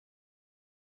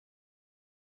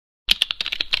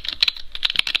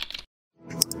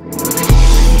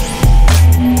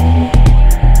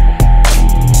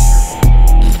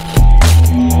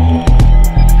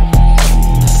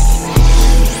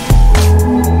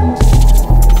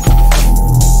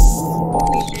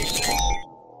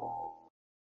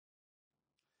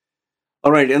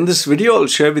All right, in this video, I'll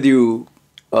share with you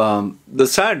the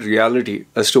sad reality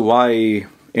as to why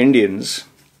Indians,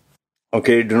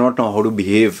 do not know how to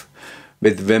behave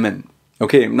with women.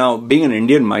 Okay, now being an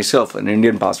Indian myself, an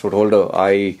Indian passport holder,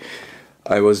 I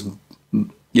was,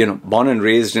 born and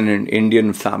raised in an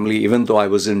Indian family. Even though I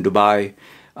was in Dubai,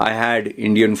 I had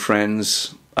Indian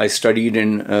friends. I studied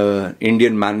in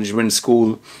Indian management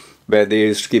school, where they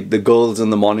used to keep the girls in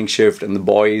the morning shift and the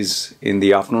boys in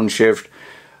the afternoon shift.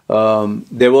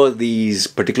 There were these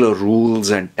particular rules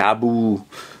and taboo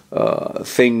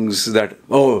things that,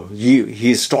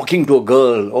 he's talking to a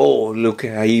girl. Oh, look,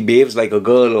 he behaves like a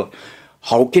girl. Or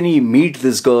how can he meet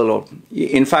this girl? Or,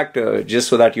 in fact, just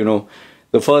so that you know,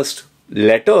 the first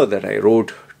letter that I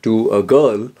wrote to a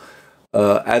girl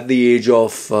at the age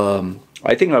of,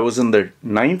 I think I was in the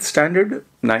ninth standard,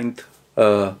 I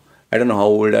don't know, how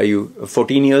old are you,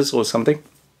 14 years or something?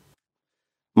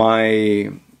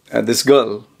 This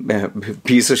girl,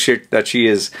 piece of shit that she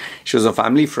is, she was a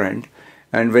family friend,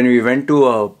 and when we went to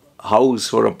a house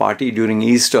for a party during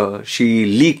Easter, she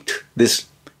leaked this.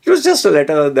 It was just a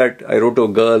letter that I wrote to a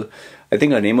girl. I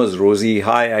think her name was Rosie.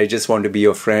 Hi, I just want to be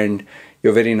your friend.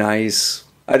 You're very nice.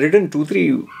 I written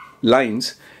 2-3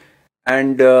 lines,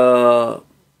 and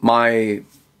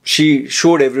she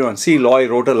showed everyone. See, Loy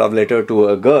wrote a love letter to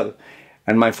a girl.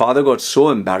 And my father got so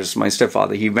embarrassed, my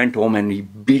stepfather, he went home and he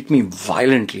beat me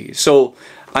violently. So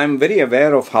I'm very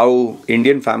aware of how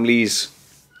Indian families,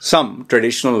 some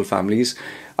traditional families,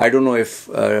 I don't know if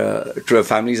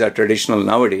families are traditional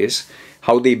nowadays,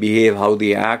 how they behave, how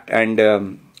they act,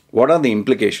 and what are the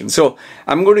implications. So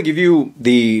I'm going to give you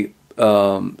the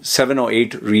 7 or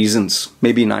 8 reasons,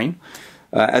 maybe 9,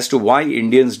 as to why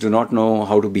Indians do not know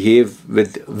how to behave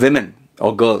with women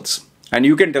or girls. And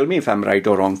you can tell me if I'm right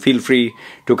or wrong. Feel free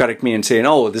to correct me and say,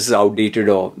 no, this is outdated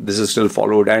or this is still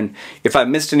followed. And if I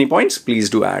missed any points, please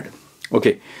do add.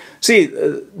 Okay. See,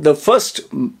 the first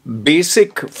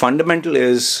basic fundamental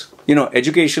is,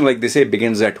 education, like they say,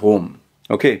 begins at home.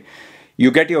 Okay. You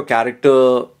get your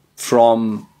character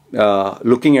from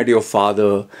looking at your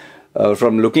father,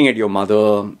 from looking at your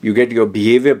mother. You get your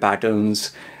behavior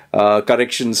patterns,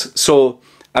 corrections. So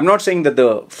I'm not saying that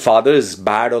the father is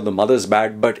bad or the mother is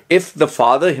bad, but if the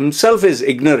father himself is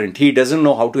ignorant, he doesn't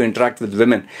know how to interact with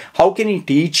women, how can he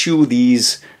teach you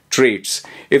these traits?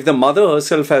 If the mother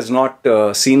herself has not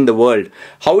seen the world,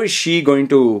 how is she going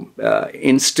to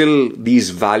instill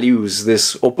these values,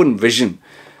 this open vision?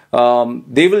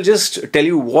 They will just tell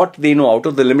you what they know out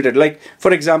of the limited. Like,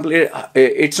 for example,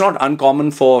 it's not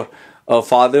uncommon for a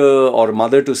father or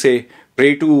mother to say,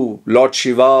 pray to Lord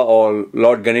Shiva or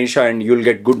Lord Ganesha and you'll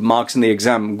get good marks in the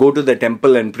exam. Go to the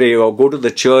temple and pray, or go to the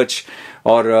church,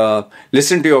 or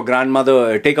listen to your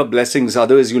grandmother, take up blessings,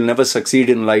 otherwise you'll never succeed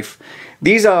in life.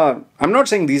 These are, I'm not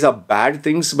saying these are bad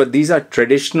things, but these are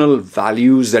traditional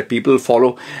values that people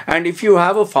follow. And if you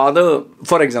have a father,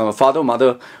 for example, father or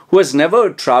mother who has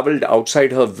never traveled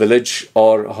outside her village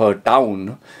or her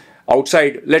town,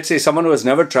 outside, let's say someone who has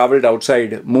never traveled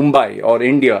outside Mumbai or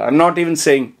India, I'm not even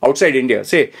saying outside India,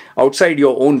 say outside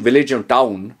your own village or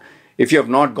town, if you have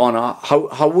not gone,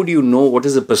 how would you know what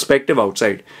is the perspective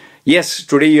outside? Yes,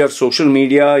 today you have social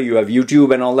media, you have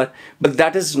YouTube and all that, but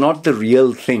that is not the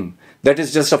real thing. That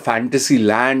is just a fantasy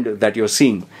land that you're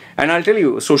seeing. And I'll tell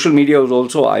you, social media is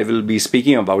also, I will be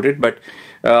speaking about it, but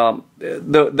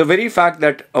the very fact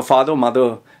that a father or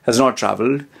mother has not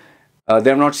traveled, they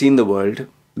have not seen the world,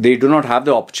 they do not have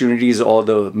the opportunities or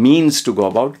the means to go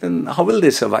about, then how will they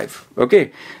survive?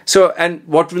 Okay. So, and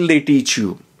what will they teach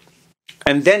you?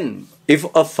 And then if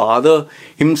a father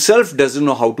himself doesn't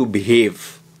know how to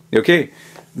behave, okay,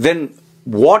 then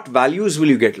what values will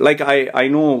you get? Like I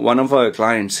know one of our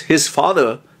clients, his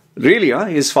father, really,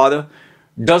 his father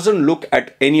doesn't look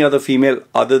at any other female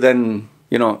other than,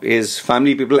 his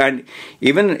family people. And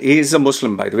even he is a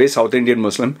Muslim, by the way, South Indian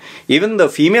Muslim. Even the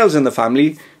females in the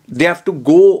family, they have to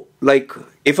go, like,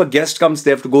 if a guest comes,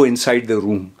 they have to go inside the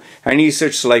room. And he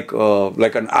sits like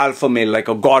an alpha male, like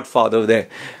a godfather there.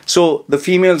 So the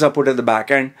females are put at the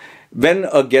back. And when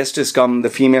a guest has come, the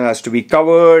female has to be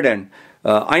covered. And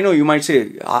I know you might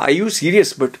say, are you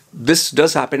serious? But this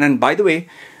does happen. And by the way,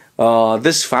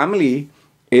 this family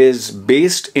is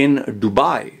based in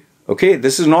Dubai. Okay,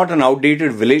 this is not an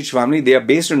outdated village family. They are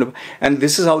based in, and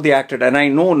this is how they acted. And I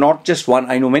know not just one,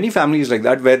 I know many families like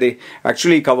that where they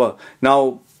actually cover.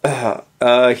 Now,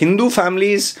 Hindu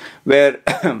families where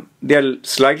they are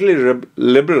slightly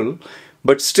liberal,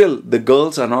 but still the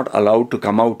girls are not allowed to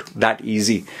come out that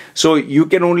easy. So you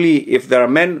can only, if there are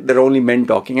men, there are only men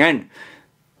talking. And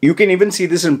you can even see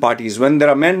this in parties. When there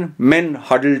are men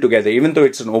huddle together. Even though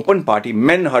it's an open party,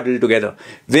 men huddle together.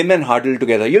 Women huddle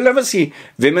together. You'll never see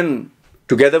women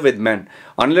together with men.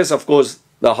 Unless, of course,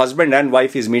 the husband and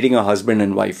wife is meeting a husband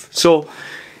and wife. So,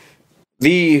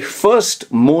 the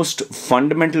first most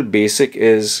fundamental basic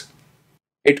is,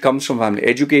 it comes from family.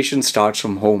 Education starts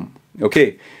from home.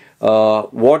 Okay. How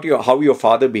your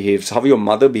father behaves, how your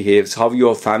mother behaves, how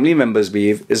your family members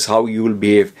behave is how you will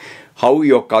behave. How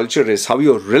your culture is, how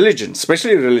your religion,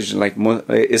 especially religion like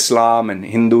Islam and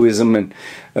Hinduism and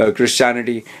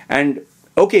Christianity. And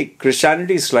okay,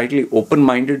 Christianity is slightly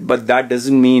open-minded, but that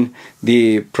doesn't mean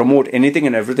they promote anything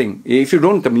and everything. If you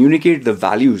don't communicate the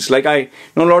values, like I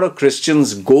know a lot of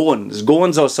Christians,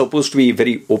 Goans are supposed to be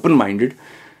very open-minded.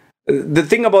 The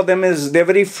thing about them is they're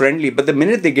very friendly, but the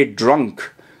minute they get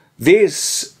drunk,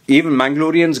 even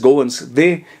Mangaloreans, Goans,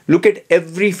 they look at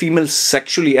every female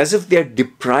sexually as if they're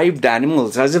deprived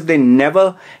animals, as if they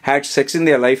never had sex in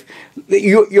their life.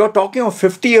 You're talking of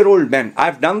 50-year-old men.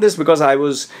 I've done this because I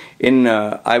was a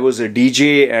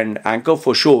DJ and anchor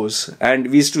for shows, and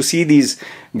we used to see these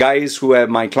guys who are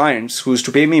my clients who used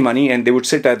to pay me money, and they would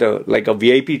sit at a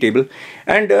VIP table,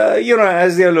 and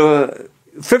as they're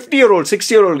 50-year-old,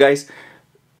 60-year-old guys,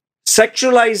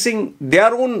 sexualizing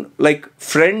their own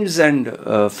friends and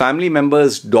family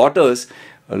members' daughters.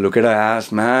 Look at her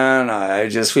ass, man. I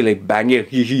just feel like banging.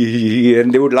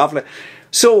 And they would laugh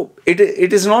so it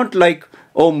is not like,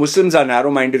 oh, Muslims are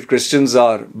narrow-minded, Christians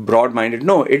are broad-minded.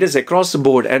 No, it is across the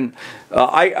board. And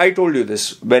I told you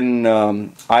this when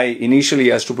I initially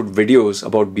used to put videos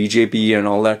about BJP and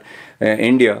all that,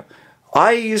 India.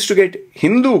 I used to get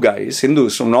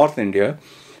Hindus from North India,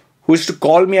 who used to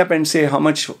call me up and say how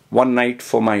much one night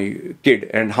for my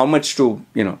kid and how much to,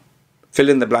 fill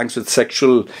in the blanks with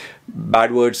sexual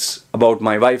bad words about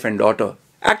my wife and daughter.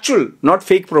 Actual, not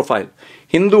fake profile.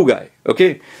 Hindu guy,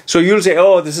 okay? So you'll say,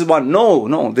 oh, this is one.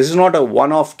 No, this is not a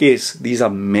one-off case. These are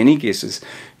many cases.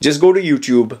 Just go to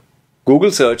YouTube,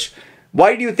 Google search.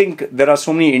 Why do you think there are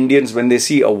so many Indians when they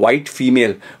see a white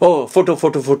female, oh, photo,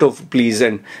 please,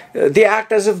 and they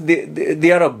act as if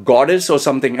they are a goddess or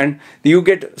something, and you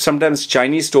get sometimes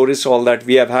Chinese tourists, all that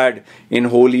we have had in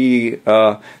Holi,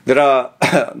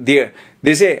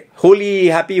 they say Holi,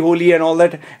 happy Holi and all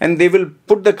that, and they will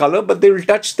put the color, but they will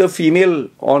touch the female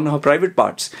on her private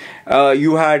parts.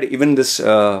 You had even this,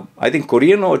 I think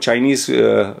Korean or Chinese,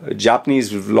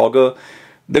 Japanese vlogger.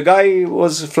 The guy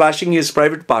was flashing his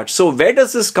private parts. So where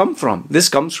does this come from? This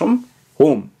comes from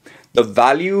home. The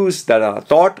values that are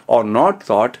taught or not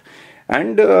taught,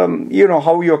 and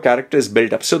how your character is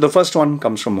built up. So the first one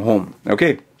comes from home.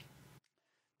 Okay.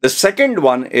 The second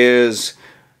one is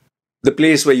the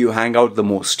place where you hang out the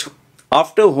most.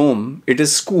 After home, it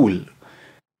is school.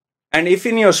 And if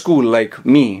in your school, like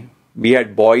me, we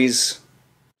had boys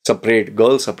separate,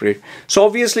 girls separate. So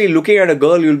obviously looking at a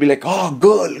girl, you'll be like, oh,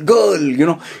 girl,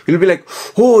 you'll be like,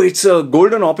 oh, it's a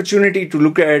golden opportunity to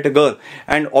look at a girl.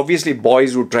 And obviously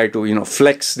boys would try to,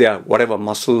 flex their whatever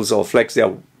muscles or flex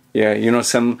their,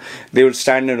 they would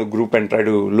stand in a group and try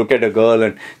to look at a girl,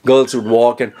 and girls would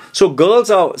walk. And so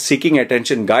girls are seeking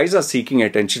attention, guys are seeking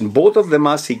attention. Both of them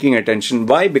are seeking attention.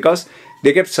 Why? Because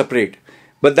they kept separate.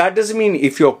 But that doesn't mean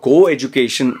if you're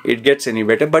co-education, it gets any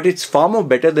better. But it's far more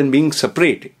better than being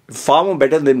separate. Far more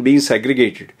better than being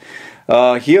segregated.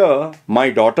 Here, my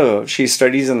daughter, she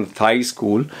studies in a Thai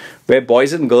school where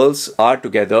boys and girls are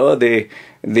together. They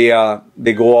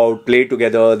go out, play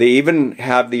together. They even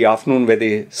have the afternoon where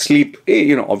they sleep,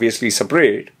 obviously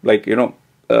separate.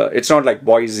 It's not like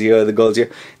boys here, the girls here.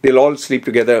 They'll all sleep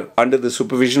together under the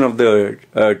supervision of the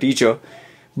teacher.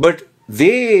 But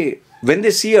when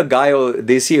they see a guy or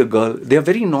they see a girl, they are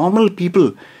very normal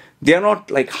people. They are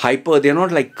not like hyper. They are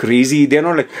not like crazy. They are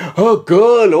not like, oh,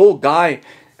 girl, oh, guy.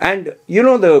 And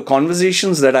the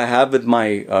conversations that I have with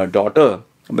my daughter,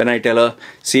 when I tell her,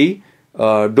 see,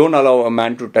 don't allow a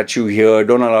man to touch you here.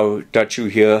 Don't allow touch you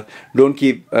here. Don't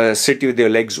sit with your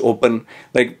legs open.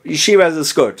 Like she wears a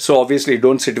skirt, so obviously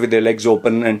don't sit with your legs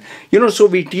open. And so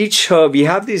we teach her. We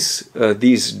have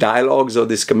these dialogues or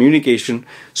this communication,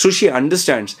 so she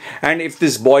understands. And if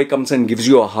this boy comes and gives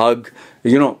you a hug,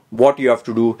 what you have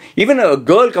to do. Even a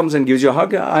girl comes and gives you a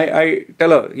hug, I tell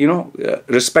her,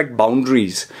 respect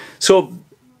boundaries. So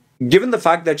given the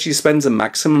fact that she spends the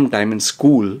maximum time in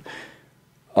school,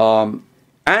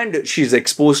 and she's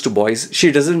exposed to boys,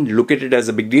 she doesn't look at it as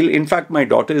a big deal. In fact, my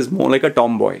daughter is more like a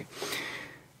tomboy.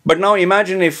 But now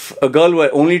imagine if a girl were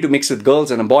only to mix with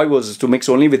girls and a boy was to mix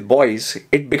only with boys,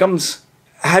 it becomes...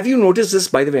 Have you noticed this,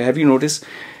 by the way? Have you noticed?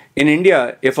 In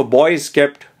India, if a boy is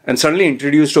kept and suddenly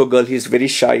introduced to a girl, he's very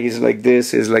shy, he's like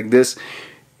this, he's like this.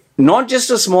 Not just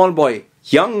a small boy,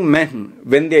 young men,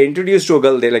 when they're introduced to a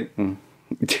girl, they're like,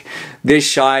 they're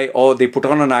shy, or they put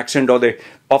on an accent, or they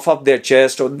puff up their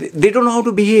chest, or they don't know how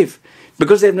to behave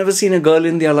because they've never seen a girl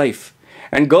in their life.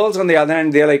 And girls, on the other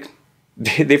hand, they're like,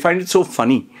 they find it so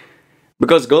funny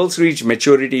because girls reach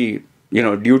maturity,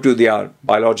 due to their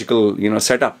biological,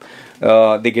 setup.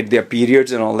 They get their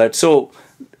periods and all that. So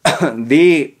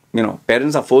they,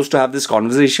 parents are forced to have this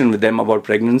conversation with them about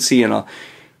pregnancy and all.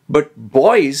 But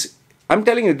boys, I'm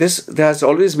telling you, this has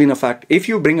always been a fact. If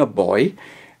you bring a boy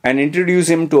and introduce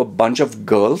him to a bunch of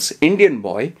girls, Indian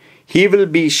boy, he will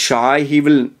be shy, he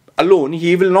will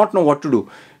not know what to do.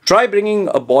 Try bringing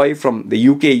a boy from the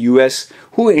UK, US,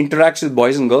 who interacts with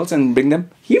boys and girls, and bring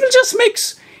them. He will just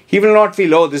mix. He will not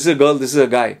feel, oh, this is a girl, this is a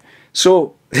guy.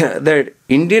 So the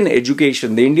Indian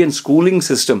education, the Indian schooling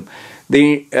system,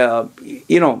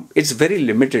 it's very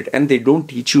limited, and they don't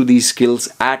teach you these skills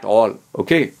at all.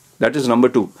 Okay, that is number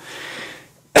 2.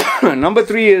 Number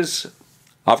 3 is,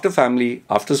 after family,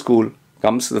 after school,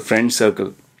 comes the friend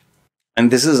circle. And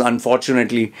this is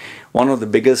unfortunately one of the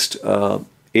biggest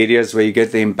areas where you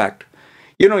get the impact.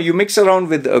 You mix around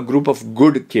with a group of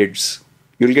good kids,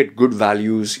 you'll get good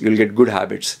values, you'll get good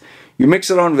habits. You mix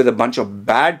around with a bunch of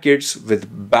bad kids with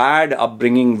bad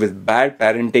upbringing, with bad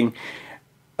parenting,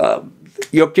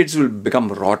 your kids will become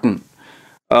rotten.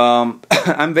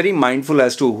 I'm very mindful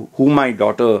as to who my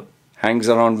daughter hangs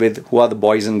around with, who are the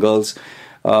boys and girls.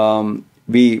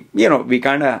 We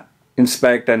kind of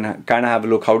inspect and kind of have a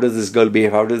look, how does this girl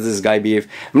behave, how does this guy behave.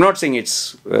 I'm not saying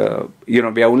it's we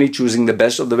are only choosing the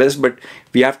best of the best, but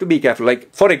we have to be careful.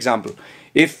 Like, for example,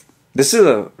 if this is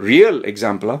a real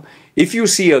example, if you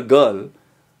see a girl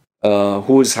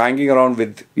who is hanging around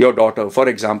with your daughter, for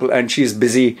example, and she's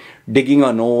busy digging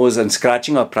her nose and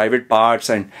scratching her private parts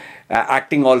and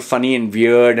acting all funny and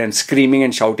weird and screaming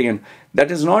and shouting, and that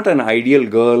is not an ideal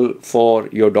girl for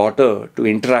your daughter to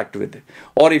interact with.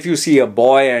 Or if you see a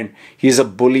boy and he's a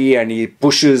bully and he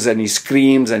pushes and he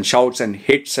screams and shouts and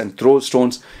hits and throws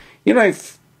stones,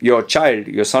 if your child,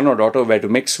 your son or daughter, were to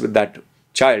mix with that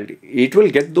child, it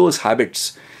will get those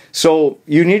habits. So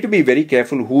you need to be very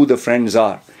careful who the friends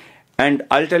are. And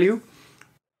I'll tell you,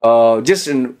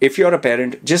 if you're a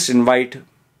parent, just invite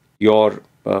your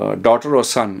daughter or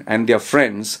son and their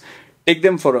friends. Take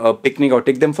them for a picnic or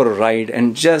take them for a ride,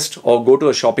 and or go to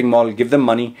a shopping mall, give them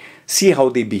money, see how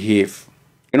they behave,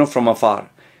 from afar.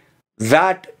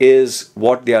 That is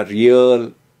what their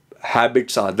real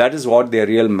habits are. That is what their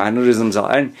real mannerisms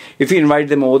are. And if you invite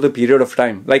them over the period of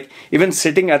time, like even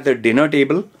sitting at the dinner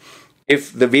table,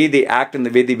 if the way they act and the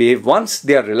way they behave, once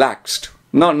they are relaxed,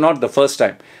 not the first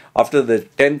time, after the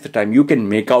 10th time, you can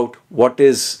make out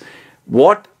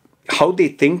how they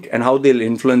think and how they'll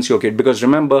influence your kid. Because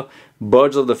remember,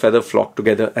 birds of the feather flock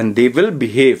together, and they will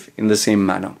behave in the same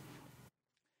manner.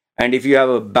 And if you have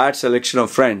a bad selection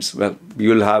of friends, well,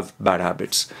 you'll have bad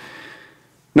habits.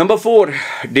 Number 4,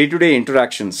 day-to-day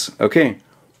interactions. Okay.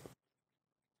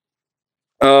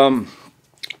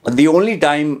 The only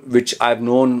time which I've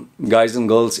known guys and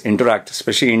girls interact,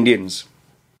 especially Indians,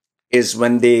 is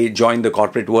when they join the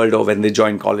corporate world or when they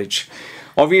join college.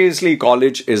 Obviously,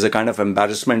 college is a kind of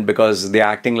embarrassment because they're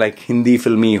acting like Hindi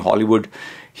filmy Hollywood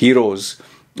heroes,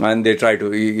 and they try to,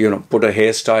 put a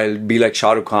hairstyle, be like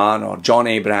Shah Rukh Khan or John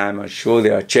Abraham, or show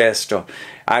their chest or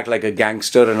act like a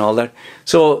gangster and all that.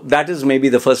 So that is maybe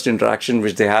the first interaction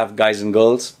which they have, guys and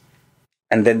girls,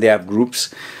 and then they have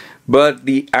groups. But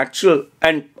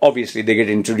and obviously they get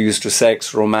introduced to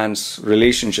sex, romance,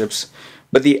 relationships.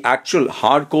 But the actual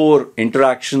hardcore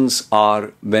interactions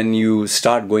are when you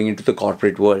start going into the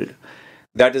corporate world.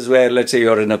 That is where, let's say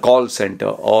you're in a call center,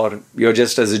 or you're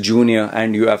just as a junior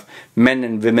and you have men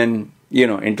and women,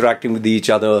 interacting with each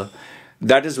other.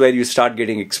 That is where you start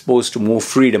getting exposed to more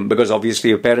freedom, because obviously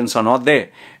your parents are not there.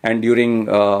 And during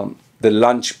the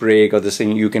lunch break or the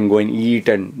thing, you can go and eat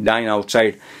and dine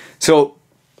outside. So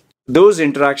those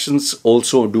interactions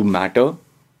also do matter.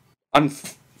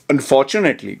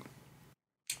 Unfortunately,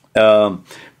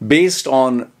 based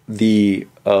on the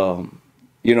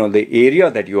the area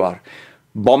that you are,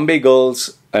 Bombay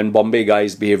girls and Bombay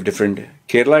guys behave different.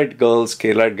 Keralite girls,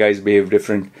 Keralite guys behave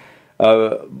different.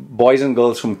 Boys and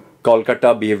girls from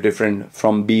Kolkata behave different.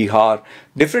 From Bihar,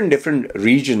 different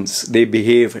regions, they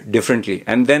behave differently.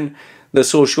 And then the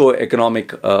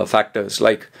socio-economic factors,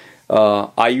 like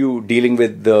are you dealing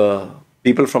with the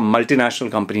people from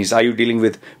multinational companies? Are you dealing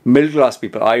with middle class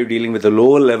people? Are you dealing with the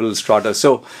lower level strata?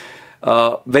 So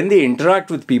when they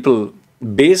interact with people,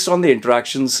 based on the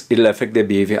interactions, it'll affect their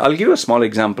behavior. I'll give you a small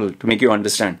example to make you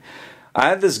understand. I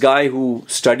had this guy who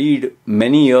studied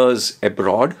many years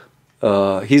abroad.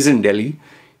 He's in Delhi.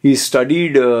 He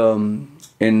studied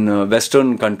in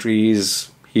Western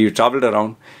countries. He traveled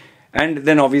around. And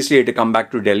then obviously he had to come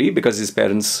back to Delhi because his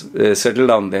parents settled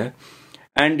down there.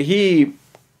 And he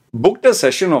booked a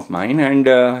session of mine, and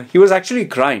he was actually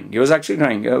crying. He was actually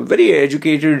crying. A very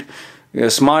educated,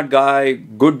 smart guy,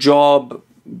 good job,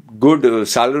 good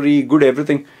salary, good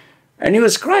everything. And he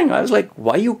was crying. I was like,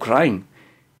 why are you crying?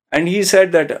 And he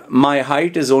said that my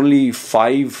height is only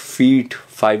 5 feet,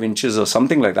 5 inches or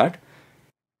something like that.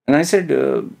 And I said,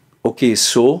 okay,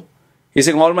 so? He's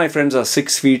saying all my friends are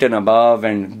 6 feet and above,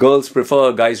 and girls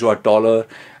prefer guys who are taller.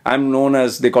 I'm known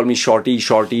as, they call me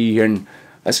shorty. And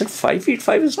I said, 5 feet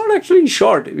 5 is not actually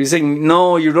short. He's saying,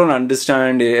 no, you don't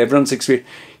understand. Everyone's 6 feet.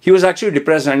 He was actually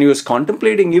depressed, and he was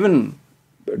contemplating even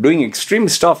doing extreme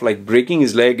stuff like breaking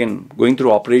his leg and going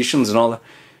through operations and all that.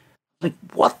 Like,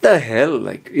 what the hell?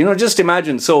 Like, just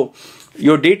imagine. So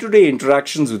your day-to-day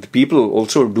interactions with people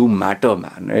also do matter,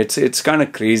 man. It's kind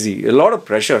of crazy. A lot of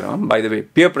pressure, by the way.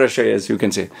 Peer pressure, as you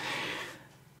can say.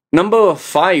 Number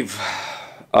 5.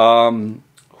 Who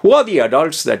are the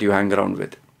adults that you hang around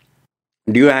with?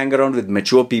 Do you hang around with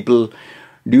mature people?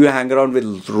 Do you hang around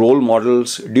with role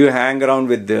models? Do you hang around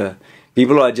with the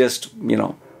people who are just,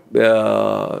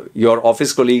 your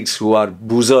office colleagues who are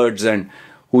boozards and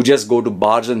who just go to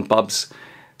bars and pubs?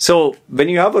 So when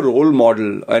you have a role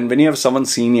model and when you have someone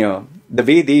senior, the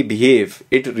way they behave,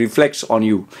 it reflects on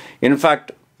you. In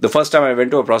fact, the first time I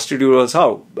went to a prostitute was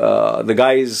how? The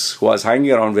guys who I was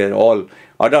hanging around were all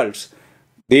adults.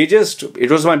 It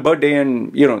was my birthday,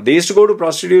 and they used to go to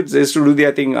prostitutes, they used to do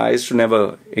their thing. I used to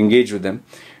never engage with them.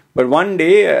 But one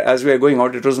day, as we were going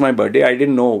out, it was my birthday, I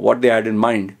didn't know what they had in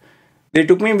mind. They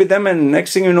took me with them, and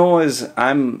next thing you know is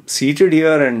I'm seated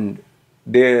here, and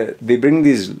they bring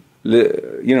these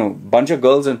bunch of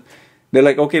girls, and they're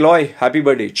like, okay, Loy, happy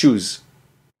birthday, choose.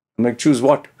 I'm like, choose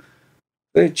what?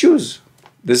 They choose.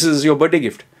 This is your birthday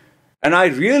gift. And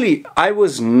I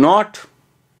was not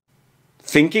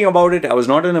thinking about it. I was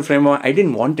not in a frame of mind. I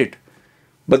didn't want it.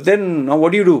 But then, now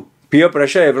what do? Peer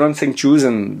pressure, everyone's saying choose,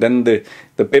 and then the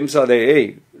pimps are there,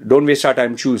 hey, don't waste our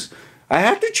time, choose. I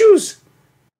had to choose.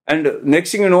 And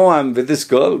next thing you know, I'm with this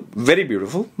girl, very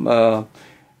beautiful,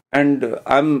 and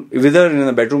I'm with her in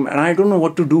the bedroom, and I don't know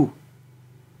what to do.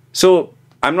 So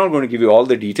I'm not going to give you all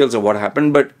the details of what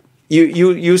happened, but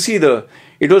you see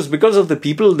it was because of the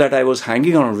people that I was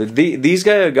hanging around with. These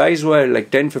guys were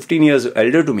like 10, 15 years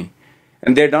elder to me,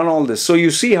 and they'd done all this. So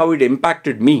you see how it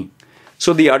impacted me.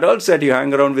 So the adults that you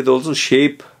hang around with also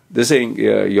shape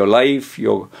your life,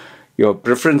 your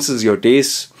preferences, your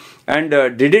tastes. And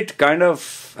did it kind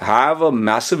of have a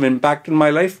massive impact in my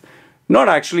life? Not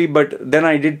actually, but then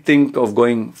I did think of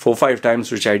going 4-5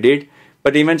 times, which I did.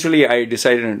 But eventually I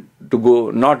decided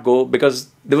to not go, because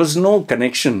there was no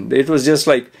connection. It was just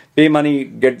like, pay money,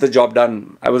 get the job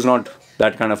done. I was not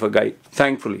that kind of a guy,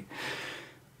 thankfully.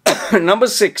 Number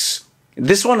 6.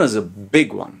 This one is a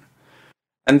big one.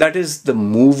 And that is the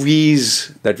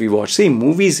movies that we watch. See,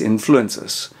 movies influence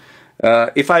us.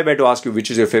 If I were to ask you which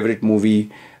is your favorite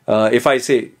movie, if I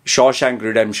say Shawshank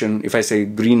Redemption, if I say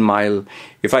Green Mile,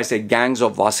 if I say Gangs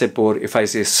of Wasepur, if I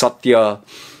say Satya,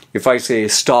 if I say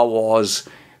Star Wars,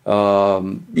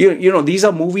 these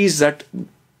are movies that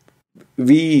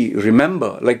we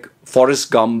remember, like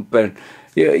Forrest Gump and,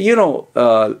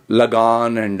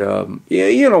 Lagan and,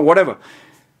 whatever.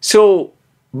 So,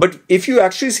 but if you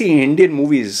actually see Indian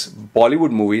movies,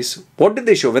 Bollywood movies, what did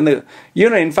they show?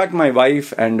 In fact, my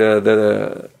wife and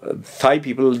the Thai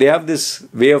people, they have this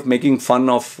way of making fun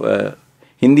of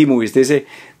Hindi movies. They say,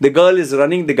 the girl is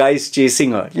running, the guy is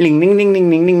chasing her. Ling, ling, ling, ling,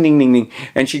 ling, ling, ling, ling, ling.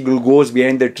 And she goes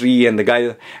behind the tree, and the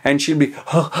guy, and she'll be,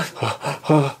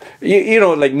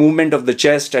 like movement of the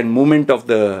chest and movement of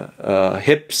the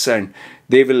hips, and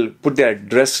they will put their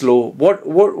dress low.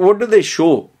 What do they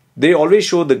show? They always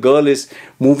show the girl is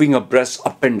moving her breasts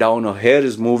up and down, her hair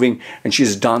is moving, and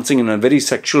she's dancing in a very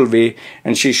sexual way,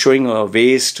 and she's showing her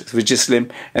waist, which is slim,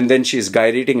 and then she's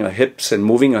gyrating her hips and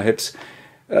moving her hips.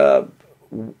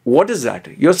 What is that?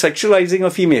 You're sexualizing a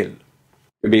female.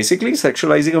 You're basically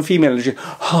sexualizing a female.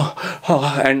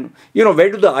 And, where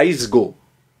do the eyes go?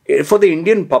 For the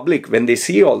Indian public, when they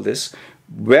see all this,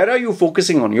 where are you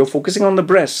focusing on? You're focusing on the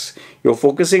breasts. You're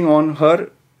focusing on her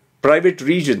private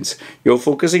regions. You're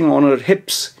focusing on her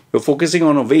hips. You're focusing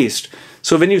on her waist.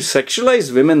 So when you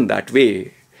sexualize women that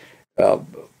way,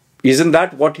 isn't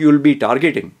that what you'll be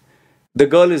targeting? The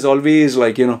girl is always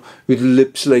like, with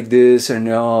lips like this, and,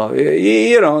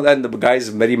 and the guy is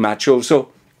very macho.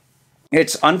 So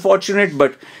it's unfortunate,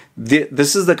 but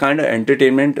this is the kind of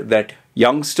entertainment that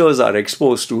youngsters are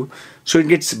exposed to. So it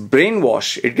gets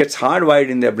brainwashed. It gets hardwired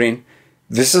in their brain.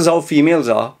 This is how females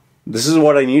are. This is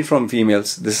what I need from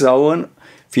females. This is how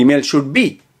female should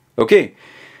be. Okay.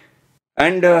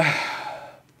 And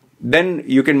then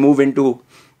you can move into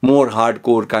more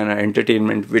hardcore kind of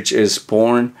entertainment, which is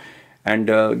porn. And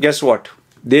guess what?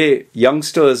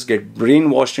 Youngsters get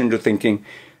brainwashed into thinking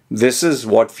this is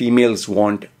what females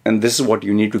want and this is what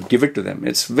you need to give it to them.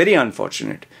 It's very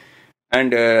unfortunate.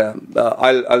 And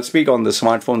I'll speak on the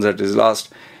smartphones that is last.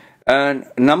 And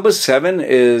number 7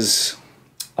 is,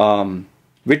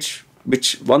 which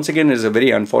once again is a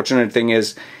very unfortunate thing,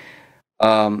 is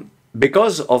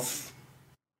because of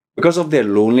their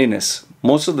loneliness.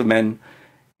 Most of the men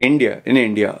in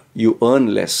India, you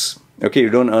earn less. Okay, you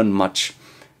don't earn much.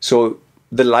 So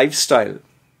the lifestyle,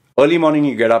 early morning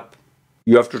you get up,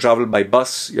 you have to travel by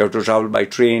bus, you have to travel by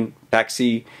train,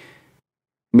 taxi,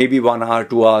 maybe 1 hour,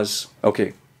 2 hours.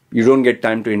 Okay, you don't get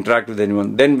time to interact with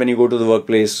anyone. Then when you go to the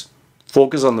workplace,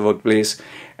 focus on the workplace,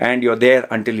 and you're there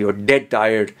until you're dead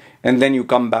tired, and then you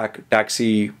come back,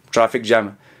 taxi, traffic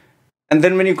jam, and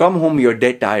then when you come home, you're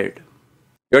dead tired.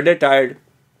 You're dead tired.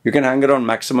 You can hang around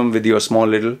maximum with your small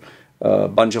little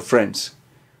bunch of friends.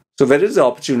 So where is the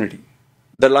opportunity?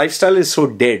 The lifestyle is so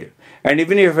dead. And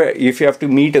even if you have to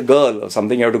meet a girl or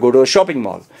something, you have to go to a shopping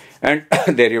mall, and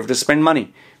there you have to spend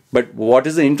money. But what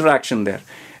is the interaction there?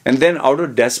 And then out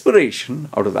of desperation,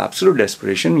 out of absolute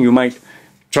desperation, you might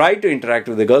try to interact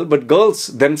with the girl, but girls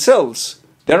themselves,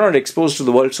 they're not exposed to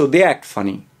the world, so they act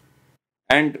funny.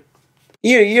 And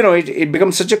you know, it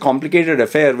becomes such a complicated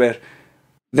affair where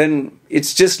then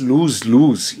it's just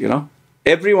lose-lose, you know.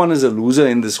 Everyone is a loser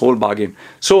in this whole bargain.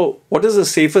 So what is the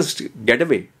safest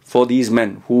getaway for these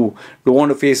men who don't want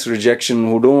to face rejection,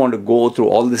 who don't want to go through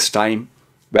all this time?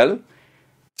 Well,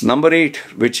 number 8,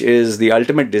 which is the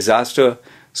ultimate disaster,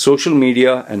 social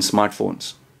media and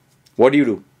smartphones. What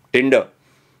do? Tinder.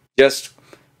 Just,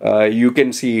 you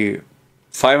can see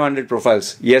 500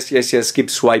 profiles. Yes, yes, yes, keep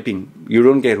swiping. You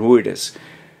don't care who it is.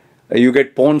 You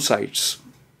get porn sites,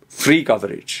 free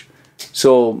coverage.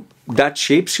 So that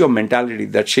shapes your mentality,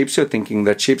 that shapes your thinking,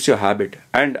 that shapes your habit.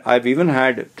 And I've even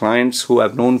had clients who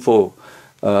I've known for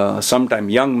some time,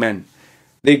 young men.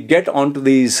 They get onto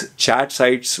these chat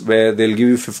sites where they'll give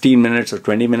you 15 minutes or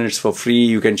 20 minutes for free.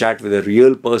 You can chat with a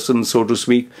real person, so to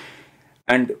speak.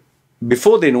 And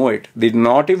before they know it, they're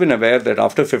not even aware that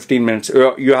after 15 minutes,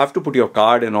 you have to put your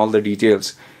card and all the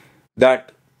details,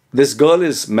 that this girl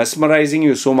is mesmerizing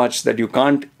you so much that you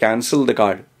can't cancel the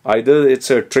card. Either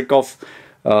it's a trick of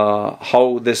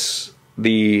how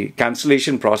the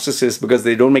cancellation process is, because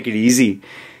they don't make it easy.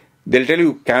 They'll tell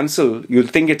you cancel, you'll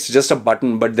think it's just a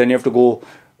button, but then you have to go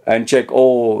and check,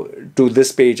 oh, to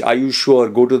this page, are you sure?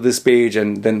 Go to this page,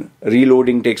 and then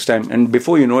reloading takes time. And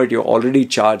before you know it, you're already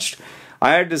charged.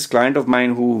 I had this client of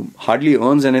mine who hardly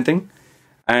earns anything,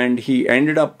 and he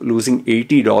ended up losing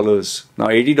 $80. Now,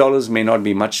 $80 may not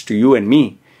be much to you and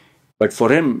me, but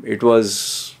for him, it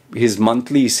was his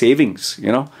monthly savings,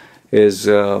 you know, his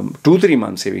 2-3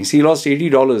 month savings. He lost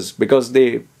 $80 because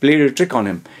they played a trick on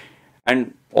him.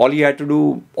 And all he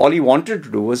wanted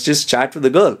to do was just chat with the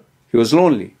girl. He was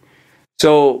lonely.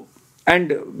 So,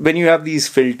 and when you have these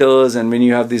filters and when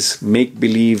you have these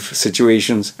make-believe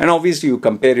situations, and obviously you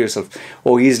compare yourself,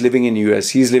 oh, he's living in US,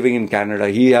 he's living in Canada,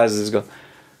 he has this girl.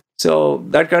 So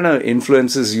that kind of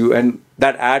influences you, and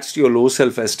that adds to your low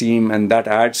self-esteem, and that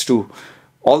adds to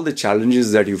all the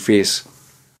challenges that you face.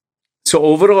 So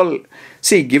overall,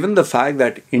 see, given the fact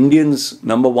that Indians,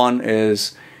 number one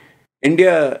is,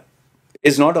 India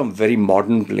is not a very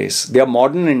modern place. They are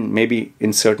modern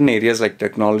in certain areas like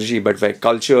technology, but where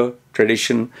culture,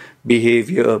 tradition,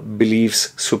 behavior,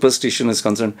 beliefs, superstition is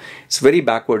concerned, it's very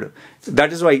backward.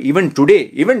 That is why even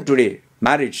today,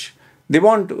 marriage, they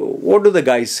want, what do the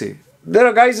guys say? There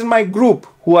are guys in my group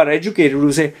who are educated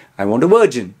who say, I want a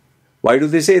virgin. Why do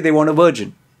they say they want a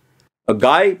virgin? A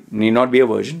guy need not be a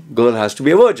virgin, girl has to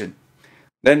be a virgin.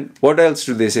 Then what else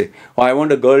do they say? Oh, I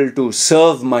want a girl to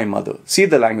serve my mother. See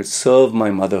the language, serve my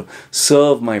mother,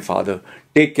 serve my father,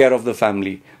 take care of the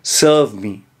family, serve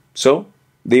me. So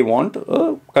they want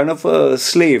a kind of a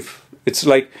slave. It's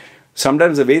like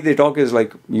sometimes the way they talk is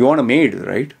like, you want a maid,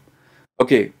 right?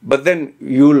 Okay, but then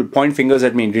you'll point fingers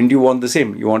at me. Didn't you want the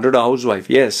same? You wanted a housewife.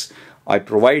 Yes, I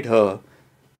provide her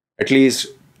at least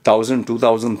 $1,000,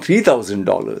 $2,000,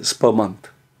 $3,000 per month.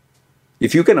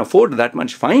 If you can afford that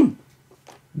much, fine.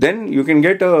 Then you can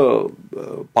get a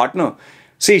partner.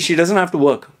 See, she doesn't have to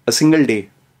work a single day.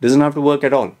 Doesn't have to work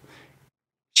at all.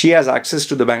 She has access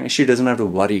to the bank. She doesn't have to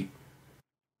worry.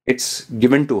 It's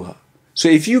given to her. So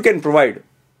if you can provide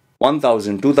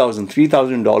 $1,000, $2,000,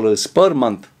 $3,000 per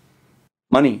month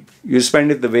money, you spend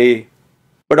it the way.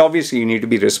 But obviously you need to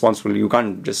be responsible. You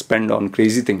can't just spend on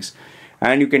crazy things.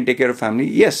 and you can take care of family,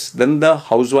 yes, then the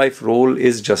housewife role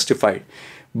is justified.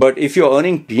 But if you're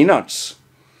earning peanuts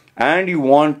and you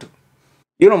want,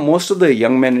 most of the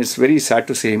young men, it's very sad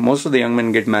to say, most of the young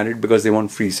men get married because they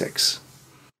want free sex.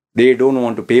 They don't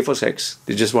want to pay for sex.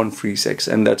 They just want free sex.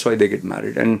 And that's why they get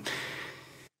married. And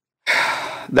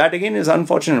that again is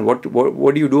unfortunate.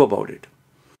 What do you do about it?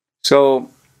 So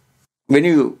when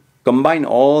you combine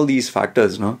all these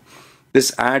factors,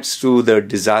 this adds to the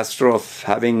disaster of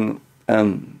having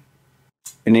an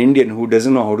Indian who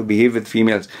doesn't know how to behave with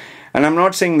females. And I'm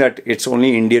not saying that it's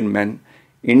only Indian men.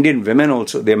 Indian women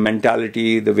also, their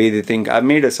mentality, the way they think. I've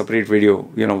made a separate video,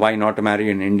 why not marry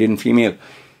an Indian female.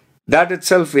 That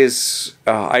itself is,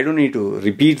 I don't need to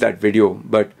repeat that video,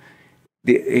 but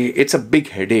it's a big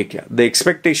headache. Yeah. The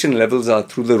expectation levels are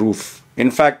through the roof. In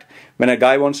fact, when a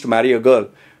guy wants to marry a girl,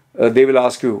 they will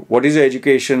ask you, what is your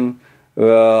education?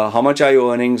 How much are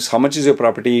your earnings? How much is your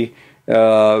property?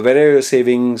 Where are your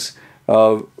savings?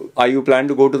 Are you planning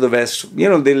to go to the West?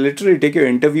 They literally take your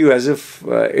interview as if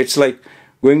it's like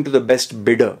going to the best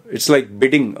bidder. It's like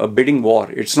a bidding war.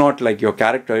 It's not like your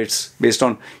character. It's based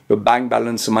on your bank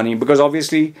balance money. Because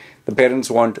obviously the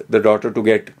parents want the daughter to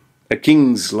get a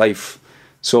king's life.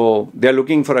 So they're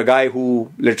looking for a guy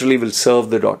who literally will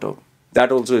serve the daughter.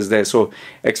 That also is there. So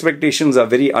expectations are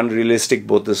very unrealistic,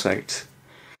 both the sides.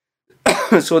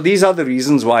 So these are the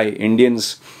reasons why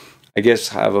Indians, I guess,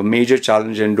 have a major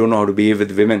challenge and don't know how to behave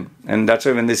with women. And that's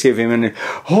why when they say women,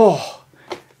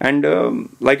 and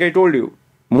like I told you,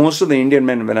 most of the Indian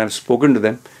men, when I've spoken to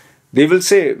them, they will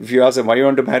say, if you ask them, why you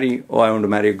want to marry? Oh, I want to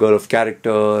marry a girl of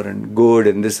character and good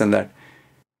and this and that.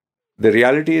 The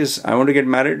reality is, I want to get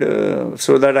married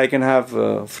so that I can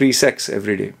have free sex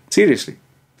every day. Seriously.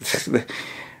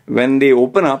 When they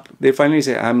open up, they finally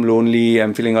say, I'm lonely,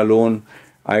 I'm feeling alone,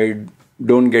 I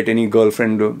don't get any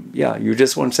girlfriend. Yeah, you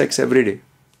just want sex every day.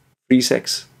 Free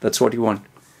sex. That's what you want.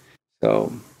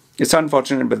 So it's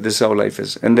unfortunate, but this is how life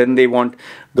is. And then they want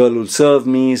girl who'll serve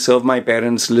me, serve my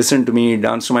parents, listen to me,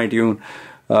 dance to my tune.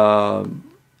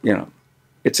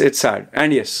 It's sad.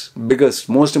 And yes, biggest,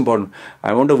 most important,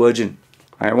 I want a virgin.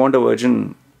 I want a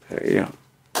virgin.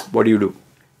 What do you do?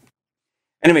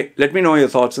 Anyway, let me know your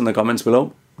thoughts in the comments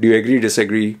below. Do you agree,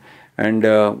 disagree? And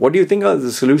what do you think are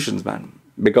the solutions, man?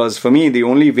 Because for me, the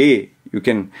only way you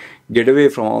can get away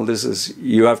from all this is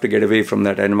you have to get away from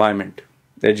that environment.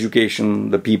 The education,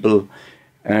 the people.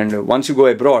 And once you go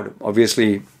abroad,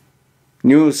 obviously,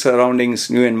 new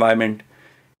surroundings, new environment,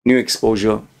 new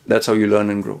exposure. That's how you learn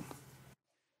and grow.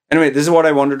 Anyway, this is what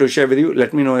I wanted to share with you.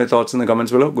 Let me know your thoughts in the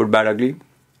comments below. Good, bad, ugly.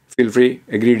 Feel free.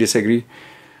 Agree, disagree.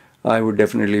 I would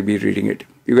definitely be reading it.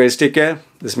 You guys take care.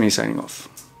 This is me signing off.